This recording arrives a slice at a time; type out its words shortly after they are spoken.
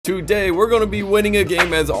Today, we're going to be winning a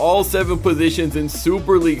game as all 7 positions in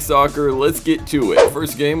Super League Soccer. Let's get to it.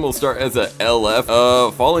 First game, we'll start as a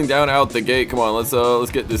LF. Falling down out the gate. Come on, let's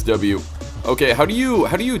get this W. Okay, how do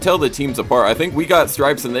you tell the teams apart? I think we got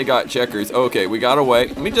stripes and they got checkers. Okay, we got away.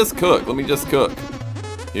 Let me just cook.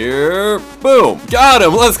 Here, boom, got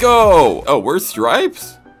him. Let's go. Oh, we're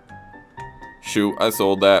stripes? Shoot, I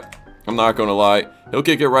sold that. I'm not gonna lie. He'll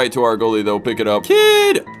kick it right to our goalie though. Pick it up.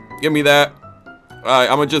 Kid, give me that.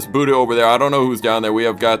 Alright, I'm gonna just boot it over there. I don't know who's down there. We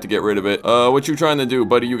have got to get rid of it. What you trying to do,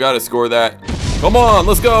 buddy? You gotta score that. Come on,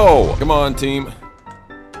 let's go. Come on, team.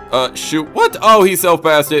 Shoot. What? Oh, he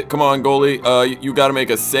self-passed it. Come on, goalie. You gotta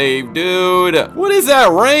make a save, dude. What is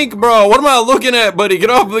that rank, bro? What am I looking at, buddy?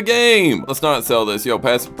 Get off the game. Let's not sell this. Yo,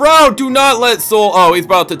 pass. Bro, do not let Soul. Oh, he's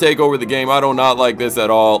about to take over the game. I do not like this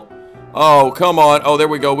at all. Oh, come on. Oh, there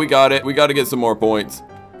we go. We got it. We got to get some more points.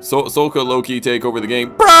 Soul could low-key take over the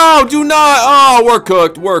game. Bro, do not. Oh, we're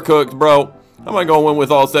cooked. We're cooked, bro. How am I going to win with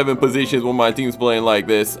all 7 positions when my team's playing like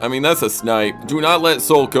this? I mean, that's a snipe. Do not let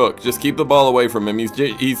Soul cook. Just keep the ball away from him.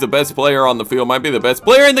 He's the best player on the field. Might be the best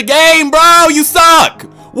player in the game, bro. You suck.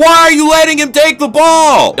 Why are you letting him take the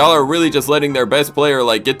ball? Y'all are really just letting their best player,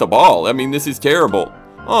 like, get the ball. I mean, this is terrible.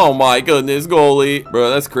 Oh my goodness, goalie.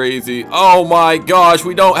 Bro, that's crazy. Oh my gosh,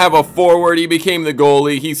 we don't have a forward. He became the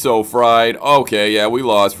goalie. He's so fried. Okay, yeah, we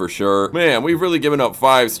lost for sure. Man, we've really given up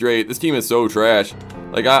 5 straight. This team is so trash.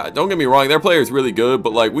 Like, don't get me wrong, their player's really good,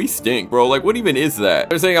 but like, we stink, bro. Like, what even is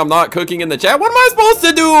that? They're saying I'm not cooking in the chat. What am I supposed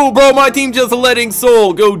to do, bro? My team just letting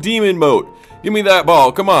Soul go demon mode. Give me that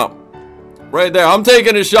ball. Come on. Right there. I'm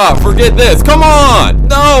taking a shot. Forget this. Come on.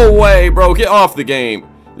 No way, bro. Get off the game.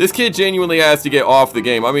 This kid genuinely has to get off the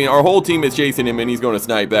game. I mean, our whole team is chasing him and he's going to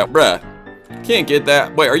snipe that. Bruh, can't get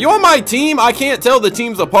that. Wait, are you on my team? I can't tell the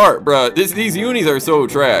teams apart, bruh. These unis are so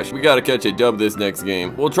trash. We got to catch a dub this next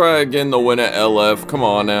game. We'll try again the win at LF. Come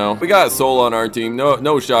on now. We got Soul on our team.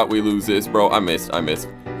 No shot we lose this, bro. I missed.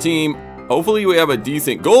 Team, hopefully we have a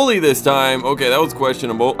decent goalie this time. Okay, that was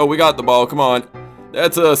questionable. Oh, we got the ball. Come on.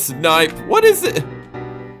 That's a snipe. What is it?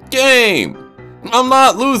 Game. I'm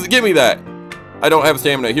not losing. Give me that. I don't have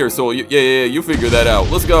stamina here, Soul. Yeah, you figure that out.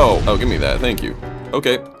 Let's go. Oh, give me that. Thank you.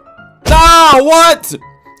 Okay. Ah, what?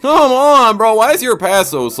 Come on, bro. Why is your pass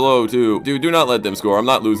so slow, too? Dude, do not let them score. I'm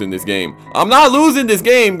not losing this game. I'm not losing this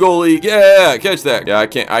game, goalie. Yeah, catch that. Yeah,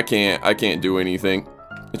 I can't do anything.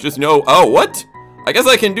 It's just no. Oh, what? I guess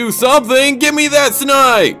I can do something. Give me that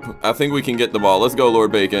snipe. I think we can get the ball. Let's go,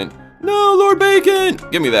 Lord Bacon. No, Lord Bacon.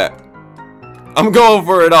 Give me that. I'm going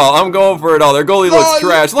for it all. Their goalie looks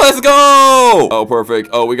trash. Let's go. Oh, perfect.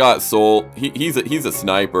 Oh, we got Soul. He's a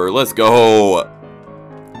sniper. Let's go.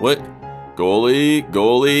 What? Goalie.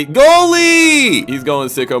 He's going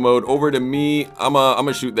sicko mode. Over to me. I'm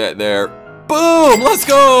gonna shoot that there. Boom. Let's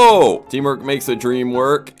go. Teamwork makes a dream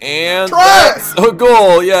work. And that's a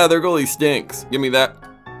goal. Yeah, their goalie stinks. Give me that.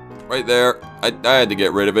 Right there. I had to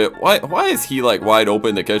get rid of it. Why is he like wide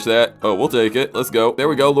open to catch that? Oh, we'll take it. Let's go. There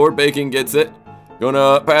we go. Lord Bacon gets it.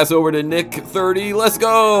 Gonna pass over to Nick 30. Let's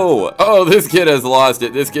go. Oh, this kid has lost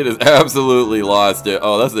it. This kid has absolutely lost it.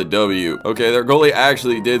 Oh, that's a W. Okay, their goalie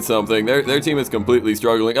actually did something. Their team is completely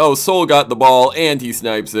struggling. Oh, Soul got the ball and he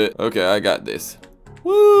snipes it. Okay, I got this.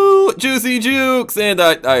 Woo! Juicy jukes. And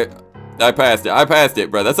I passed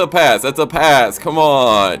it, bro. That's a pass. Come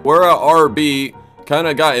on. We're a RB. Kind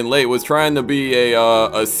of got in late. Was trying to be a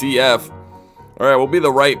CF. All right, we'll be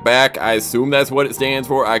the right back. I assume that's what it stands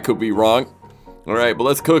for. I could be wrong. All right, but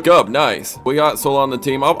let's cook up. Nice. We got Soul on the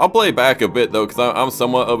team. I'll play back a bit, though, because I'm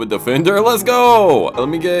somewhat of a defender. Let's go. Let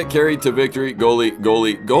me get carried to victory.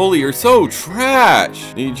 Goalie, you're so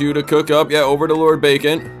trash. Need you to cook up. Yeah, over to Lord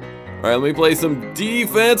Bacon. All right, let me play some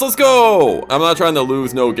defense. Let's go. I'm not trying to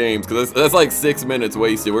lose no games, because that's like 6 minutes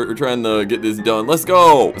wasted. We're trying to get this done. Let's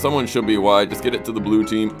go. Someone should be wide. Just get it to the blue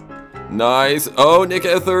team. Nice. Oh, Nick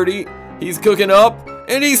at 30. He's cooking up,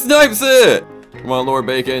 and he snipes it. Come on, Lord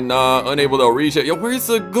Bacon. Unable to reach it. Yo, where's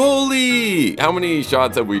the goalie? How many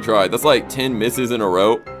shots have we tried? That's like 10 misses in a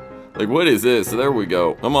row. Like, what is this? So there we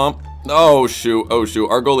go. Come on. Oh, shoot. Our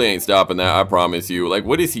goalie ain't stopping that. I promise you. Like,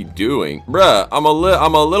 what is he doing? Bruh, I'm a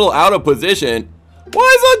little out of position.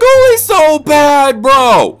 Why is the goalie so bad,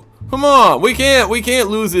 bro? Come on. We can't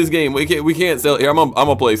lose this game. We can't sell. Here, I'm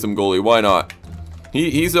gonna play some goalie. Why not?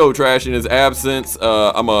 He's so trash in his absence.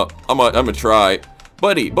 I'm gonna try.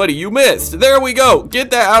 Buddy, you missed. There we go. Get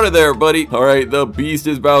that out of there, buddy. All right, the beast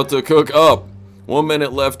is about to cook up. 1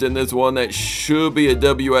 minute left in this one. That should be a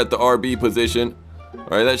W at the RB position.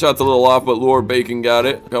 All right, that shot's a little off, but Lord Bacon got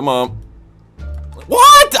it. Come on.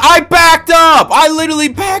 What? I backed up. I literally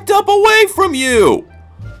backed up away from you.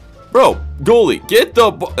 Bro, goalie, get the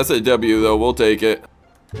ball. That's a W, though. We'll take it.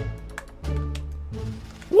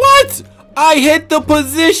 What? I hit the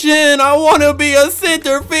position. I want to be a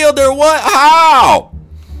center fielder. What? How?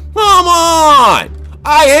 Come on.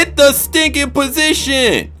 I hit the stinking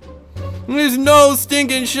position. There's no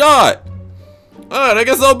stinking shot. Alright, I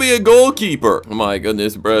guess I'll be a goalkeeper. Oh my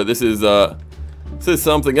goodness, bro. This is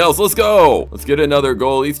something else. Let's go. Let's get another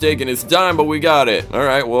goal. He's taking his time, but we got it.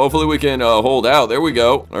 Alright, well, hopefully we can hold out. There we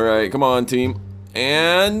go. Alright, come on, team.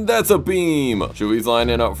 And that's a beam. Chewy's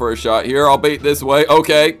lining up for a shot here. I'll bait this way.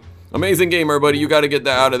 Okay. Amazing game, everybody. You got to get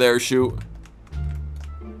that out of there. Shoot.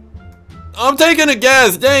 I'm taking a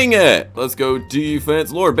guess. Dang it. Let's go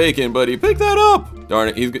defense. Lord Bacon, buddy. Pick that up. Darn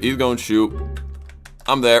it. He's going to shoot.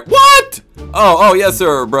 I'm there. What? Oh, yes,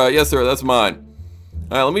 sir, bro. Yes, sir. That's mine.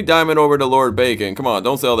 All right, let me diamond over to Lord Bacon. Come on,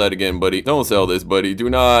 don't sell that again, buddy. Don't sell this, buddy. Do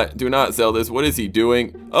not sell this. What is he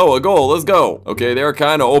doing? Oh, a goal. Let's go. Okay, they're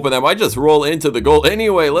kind of open. That might just roll into the goal.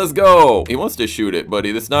 Anyway, let's go. He wants to shoot it,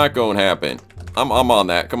 buddy. That's not going to happen. I'm on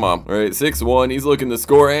that. Come on. All right, 6-1. He's looking to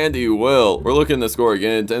score, and he will. We're looking to score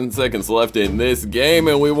again. 10 seconds left in this game,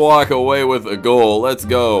 and we walk away with a goal. Let's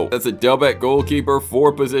go. That's a dub at goalkeeper.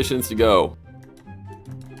 4 positions to go.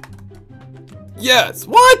 Yes.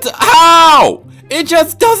 What? How? It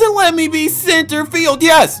just doesn't let me be center field.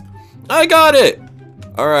 Yes. I got it.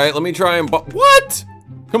 All right. Let me try and... What?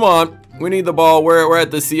 Come on. We need the ball. We're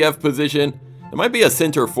at the CF position. It might be a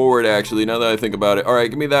center forward, actually, now that I think about it. All right.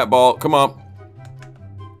 Give me that ball. Come on.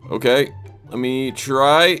 Okay. Let me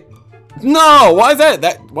try. No. Why is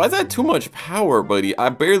that too much power, buddy? I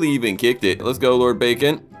barely even kicked it. Let's go, Lord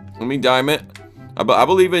Bacon. Let me dime it. I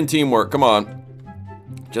believe in teamwork. Come on.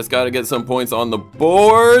 Just got to get some points on the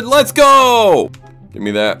board. Let's go. Give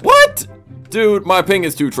me that. What? Dude, my ping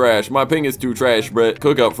is too trash. My ping is too trash, Brett.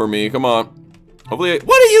 Cook up for me. Come on. Hopefully.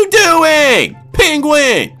 What are you doing?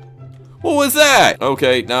 Penguin. What was that?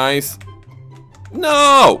 Okay, nice.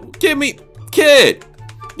 No. Give me. Kid.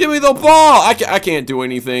 Give me the ball. I can't do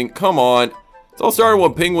anything. Come on. It all started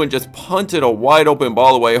when Penguin just punted a wide open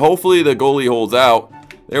ball away. Hopefully the goalie holds out.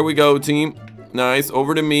 There we go, team. Nice.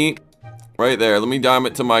 Over to me. Right there. Let me dime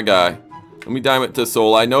it to my guy. Let me dime it to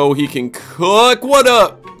Soul. I know he can cook. What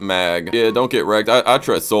up, Mag? Yeah, don't get wrecked. I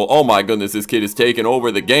trust Soul. Oh my goodness, this kid is taking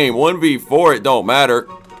over the game. 1v4, it don't matter.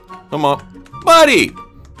 Come on. Buddy!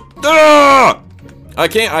 Ugh! I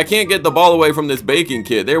can't get the ball away from this Bacon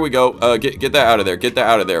kid. There we go. Get that out of there. Get that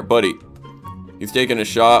out of there, buddy. He's taking a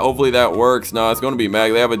shot. Hopefully that works. Nah, it's going to be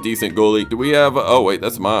Mag. They have a decent goalie. Do we have... Oh, wait.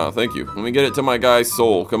 That's mine. Thank you. Let me get it to my guy,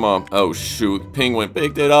 Soul. Come on. Oh, shoot. Penguin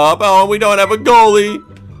picked it up. Oh, we don't have a goalie.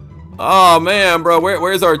 Oh, man, bro.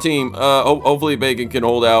 Where's our team? Hopefully Bacon can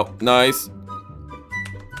hold out. Nice.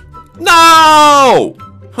 No!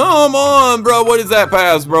 Come on, bro. What is that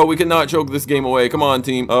pass, bro? We cannot choke this game away. Come on,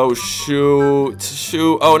 team. Oh, shoot.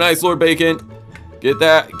 Shoot. Oh, nice, Lord Bacon. Get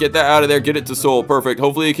that out of there. Get it to Soul. Perfect.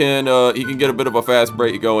 Hopefully he can get a bit of a fast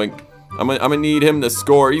break going. I'm gonna need him to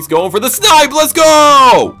score. He's going for the snipe. Let's go!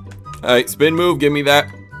 All right, spin move. Give me that.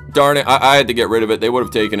 Darn it. I had to get rid of it. They would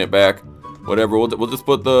have taken it back. Whatever. We'll just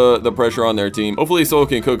put the pressure on their team. Hopefully Soul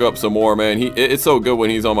can cook up some more, man. It's so good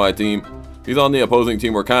when he's on my team. If he's on the opposing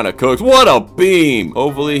team, we're kind of cooked. What a beam!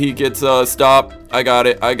 Hopefully he gets stopped. I got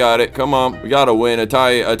it. I got it. Come on. We got to win. A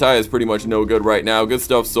tie is pretty much no good right now. Good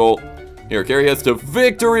stuff, Soul. Here, carry us to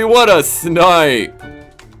victory. What a snipe.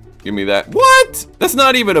 Give me that. What? That's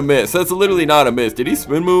not even a miss. That's literally not a miss. Did he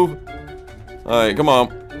spin move? All right, come on.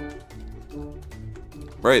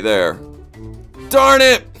 Right there. Darn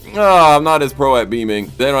it. Oh, I'm not as pro at beaming.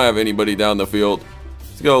 They don't have anybody down the field.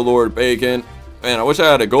 Let's go, Lord Bacon. Man, I wish I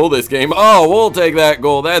had a goal this game. Oh, we'll take that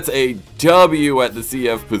goal. That's a W at the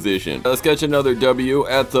CF position. Let's catch another W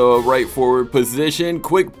at the right forward position.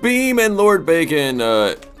 Quick beam, and Lord Bacon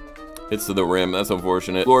hits to the rim. That's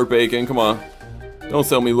unfortunate. Lord Bacon, come on. Don't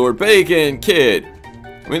sell me Lord Bacon, kid.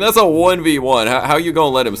 I mean, that's a 1v1. How you gonna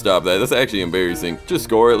let him stop that? That's actually embarrassing. Just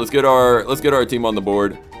score it. Let's get our team on the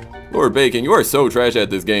board. Lord Bacon, you are so trash at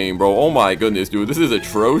this game, bro. Oh my goodness, dude. This is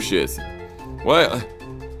atrocious. What?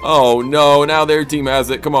 Oh no, now their team has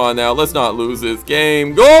it. Come on now, let's not lose this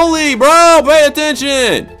game. Goalie, bro, pay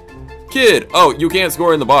attention. Kid, oh, you can't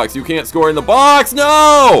score in the box. You can't score in the box,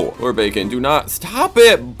 no! Lord Bacon, do not, stop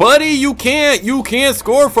it, buddy, you can't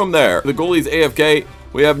score from there. The goalie's AFK,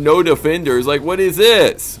 we have no defenders, like what is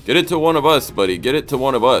this? Get it to one of us, buddy, get it to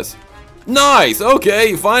one of us. Nice,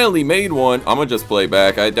 okay, you finally made one. I'm gonna just play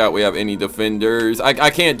back. I doubt we have any defenders.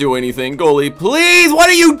 I can't do anything. Goalie, please, what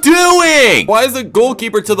are you doing? Why is the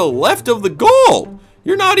goalkeeper to the left of the goal?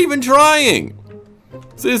 You're not even trying.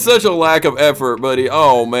 This is such a lack of effort, buddy.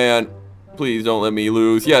 Oh, man. Please don't let me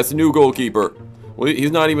lose. Yes, new goalkeeper. Well,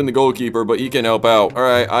 he's not even the goalkeeper, but he can help out. All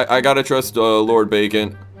right, I gotta trust Lord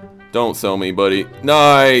Bacon. Don't sell me, buddy.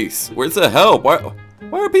 Nice. Where's the help? Why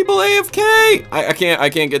are people AFK? I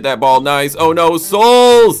can't get that ball. Nice. Oh no,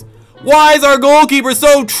 Souls. Why is our goalkeeper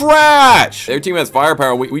so trash? Their team has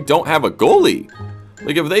firepower. We don't have a goalie.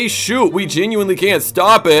 Like, if they shoot, we genuinely can't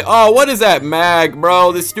stop it. Oh, what is that mag,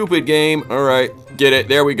 bro? This stupid game. All right, get it.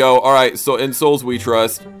 There we go. All right, so in Souls we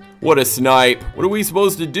trust. What a snipe. What are we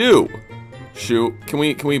supposed to do? Shoot. Can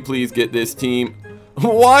we please get this team?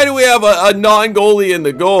 Why do we have a non-goalie in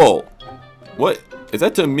the goal? What? Is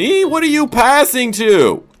that to me? What are you passing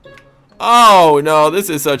to? Oh, no. This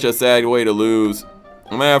is such a sad way to lose.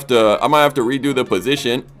 I'm gonna have to redo the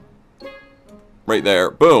position. Right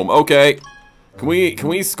there. Boom. Okay. Can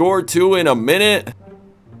we score 2 in a minute?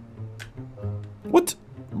 What?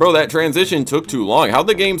 Bro, that transition took too long. How'd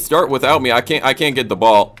the game start without me? I can't get the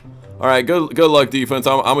ball. All right, good luck, defense.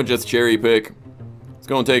 I'm gonna just cherry pick. It's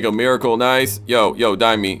gonna take a miracle. Nice. Yo,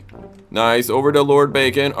 dime me. Nice. Over to Lord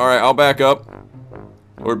Bacon. All right, I'll back up.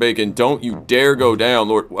 Lord Bacon, don't you dare go down,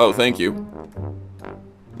 Lord. Oh, thank you.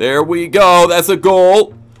 There we go. That's a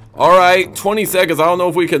goal. All right, 20 seconds. I don't know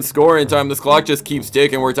if we can score in time. This clock just keeps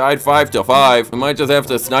ticking. We're tied 5-5. We might just have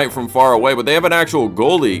to snipe from far away, but they have an actual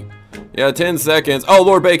goalie. Yeah, 10 seconds. Oh,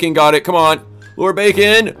 Lord Bacon got it. Come on. Lord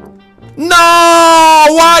Bacon. No!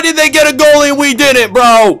 Why did they get a goalie and we didn't,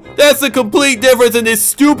 bro? That's the complete difference in this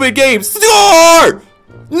stupid game. Score!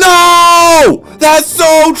 No! That's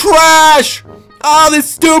so trash! Oh,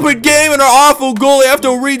 this stupid game and our awful goalie. I have to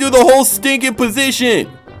redo the whole stinking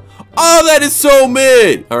position. Oh, that is so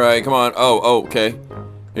mid. All right, come on. Oh, okay.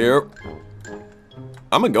 Here.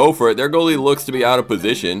 I'm gonna go for it. Their goalie looks to be out of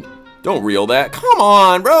position. Don't reel that. Come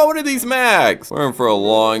on, bro. What are these mags? We're in for a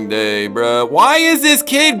long day, bro. Why is this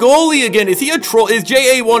kid goalie again? Is he a troll? Is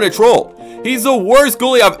JA1 a troll? He's the worst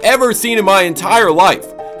goalie I've ever seen in my entire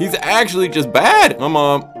life. He's actually just bad. Come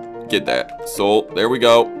on. Get that. Soul. There we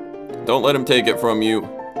go. Don't let him take it from you.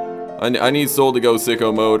 I need Soul to go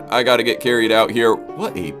sicko mode. I gotta get carried out here.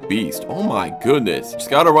 What a beast. Oh my goodness. Just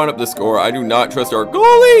gotta run up the score. I do not trust our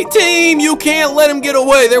goalie team. You can't let him get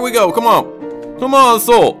away. There we go. Come on. Come on,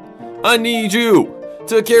 Soul. I need you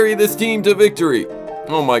to carry this team to victory.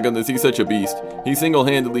 Oh my goodness, he's such a beast. He's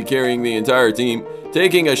single-handedly carrying the entire team.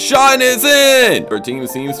 Taking a shot and it's in! Our team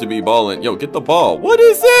seems to be balling. Yo, get the ball. What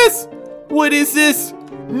is this? What is this?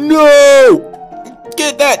 No!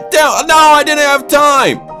 Get that down. No, I didn't have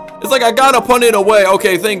time. It's like I gotta punt it away.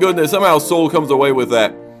 Okay, thank goodness. Somehow Soul comes away with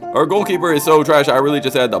that. Our goalkeeper is so trash. I really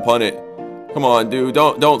just had to punt it. Come on, dude.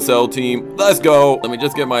 Don't sell, team. Let's go. Let me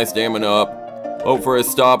just get my stamina up. Hope for a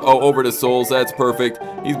stop. Oh, over to Souls. That's perfect.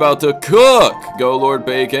 He's about to cook. Go, Lord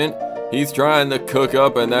Bacon. He's trying to cook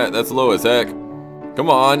up, and that's low as heck. Come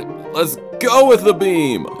on. Let's go with the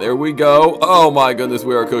beam. There we go. Oh, my goodness.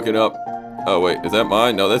 We are cooking up. Oh, wait. Is that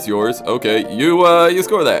mine? No, that's yours. Okay. You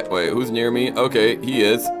score that. Wait, who's near me? Okay, he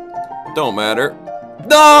is. Don't matter.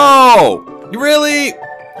 No! Really?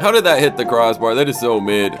 How did that hit the crossbar? That is so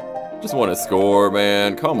mid. Just want to score,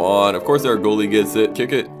 man. Come on. Of course our goalie gets it.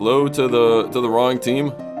 Kick it low to the wrong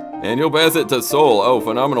team. And you'll pass it to Soul. Oh,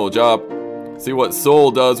 phenomenal job. See what Soul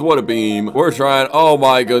does. What a beam. We're trying. Oh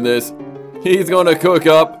my goodness. He's gonna cook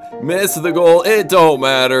up. Miss the goal. It don't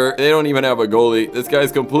matter. They don't even have a goalie. This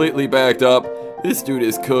guy's completely backed up. This dude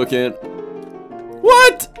is cooking.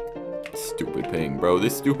 What? Stupid ping, bro.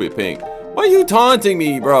 This stupid ping. Why are you taunting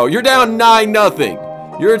me, bro? You're down 9-0.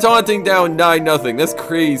 You're taunting down 9-0. That's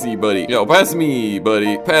crazy, buddy. Yo, pass me,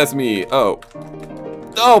 buddy. Pass me. Oh.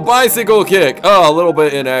 Oh, bicycle kick. Oh, a little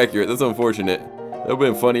bit inaccurate. That's unfortunate. That would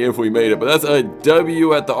have been funny if we made it, but that's a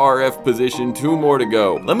W at the RF position. 2 more to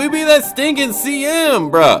go. Let me be that stinking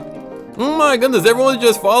CM, bruh. Oh my goodness, everyone's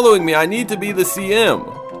just following me. I need to be the CM.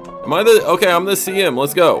 Am I the... Okay, I'm the CM.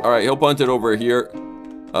 Let's go. All right, he'll punt it over here.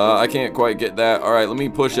 I can't quite get that. All right, let me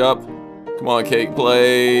push up. Come on, Cake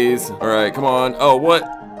plays. All right, come on. Oh, what?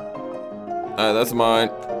 That's mine.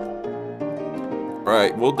 All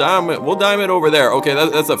right, we'll dime it over there. Okay,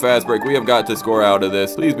 that's a fast break. We have got to score out of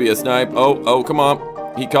this. Please be a snipe. Oh, come on.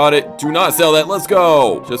 He caught it. Do not sell that. Let's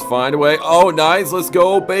go. Just find a way. Oh, nice. Let's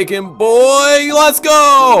go, Bacon boy. Let's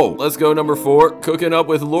go. Let's go, number 4. Cooking up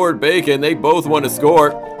with Lord Bacon. They both want to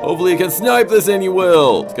score. Hopefully he can snipe this, and he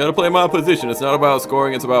will. It's got to play my position. It's not about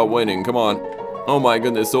scoring. It's about winning. Come on. Oh my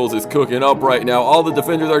goodness, Souls is cooking up right now. All the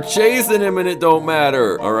defenders are chasing him and it don't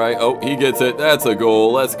matter. All right, oh, he gets it. That's a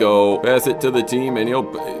goal. Let's go. Pass it to the team and he'll...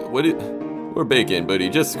 We're Bacon, but he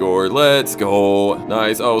just scored. Let's go.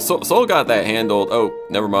 Nice. Oh, Soul got that handled. Oh,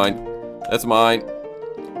 never mind. That's mine.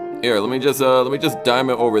 Here, let me just dime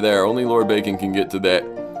it over there. Only Lord Bacon can get to that.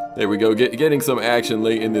 There we go, getting some action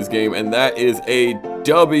late in this game, and that is a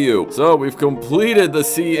W. So we've completed the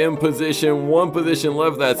CM position. One position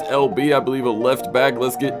left, that's LB, I believe a left back.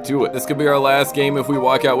 Let's get to it. This could be our last game if we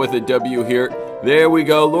walk out with a W here. There we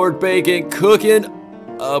go, Lord Bacon cooking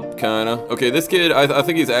up, kinda. Okay, this kid, I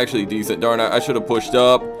think he's actually decent. Darn, I should have pushed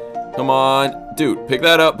up. Come on, dude, pick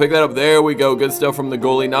that up, There we go, good stuff from the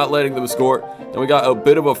goalie, not letting them score. And we got a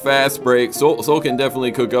bit of a fast break. Soul can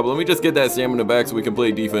definitely cook up. Let me just get that stamina back so we can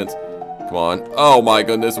play defense. Come on. Oh my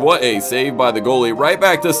goodness, what a save by the goalie. Right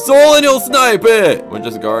back to Soul and he'll snipe it. We'll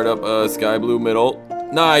just guard up sky blue middle.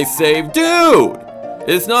 Nice save, dude.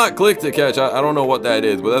 It's not click to catch. I don't know what that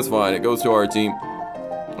is, but that's fine. It goes to our team.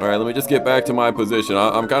 All right, let me just get back to my position.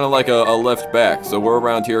 I'm kind of like a left back, so we're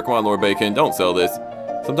around here. Come on, Lord Bacon, don't sell this.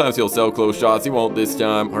 Sometimes he'll sell close shots. He won't this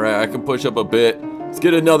time. All right, I can push up a bit. Let's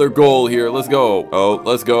get another goal here. Let's go. Oh,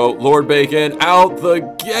 let's go. Lord Bacon out the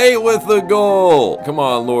gate with the goal. Come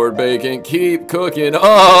on, Lord Bacon. Keep cooking up.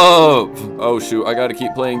 Oh, shoot. I got to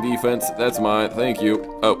keep playing defense. That's mine. Thank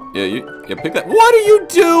you. Oh, yeah, you pick that. What are you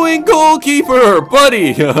doing, goalkeeper?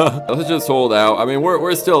 Buddy. Let's just hold out. I mean,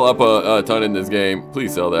 we're still up a ton in this game.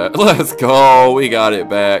 Please sell that. Let's go. We got it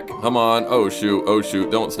back. Come on. Oh, shoot. Oh, shoot.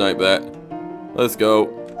 Don't snipe that. Let's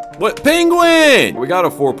go. What? Penguin! We got a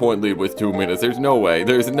 4-point lead with 2 minutes. There's no way.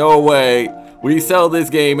 There's no way we sell this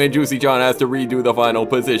game and Juicy John has to redo the final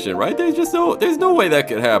position, right? There's no way that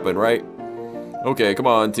could happen, right? Okay, come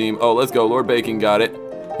on, team. Oh, let's go. Lord Bacon got it.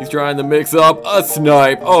 He's trying to mix up a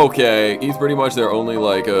snipe. Okay. He's pretty much their only,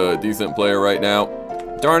 like, decent player right now.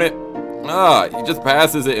 Darn it. Ah, he just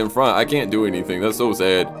passes it in front. I can't do anything. That's so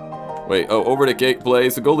sad. Wait, oh, over to Cake play.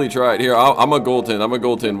 So goalie try it here. I'm a goaltend. I'm a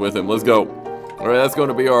goaltend with him. Let's go. All right, that's going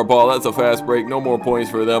to be our ball. That's a fast break. No more points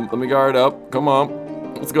for them. Let me guard up. Come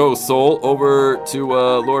on. Let's go, Soul. Over to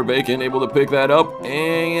Lord Bacon. Able to pick that up.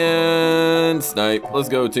 And snipe. Let's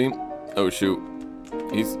go, team. Oh, shoot.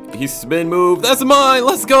 He's spin move. That's mine.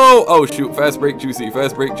 Let's go. Oh, shoot. Fast break, Juicy.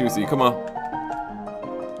 Fast break, Juicy. Come on.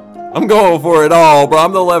 I'm going for it all, bro.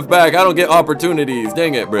 I'm the left back. I don't get opportunities.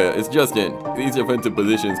 Dang it, bro. It's Justin. These defensive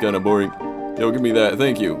positions kind of boring. Yo, give me that.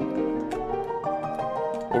 Thank you.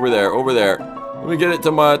 Over there. Over there. Let me get it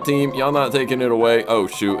to my team. Y'all not taking it away. Oh,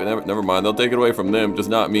 shoot. Never mind. They'll take it away from them, just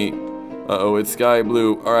not me. Uh-oh, it's sky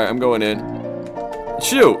blue. All right, I'm going in.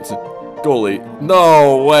 Shoot. Goalie.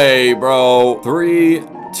 No way, bro. 3,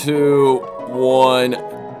 2,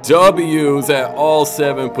 1. W's at all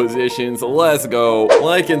 7 positions. Let's go.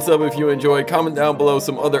 Like and sub if you enjoyed. Comment down below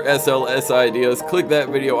some other SLS ideas. Click that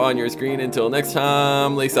video on your screen. Until next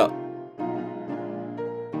time, lace up.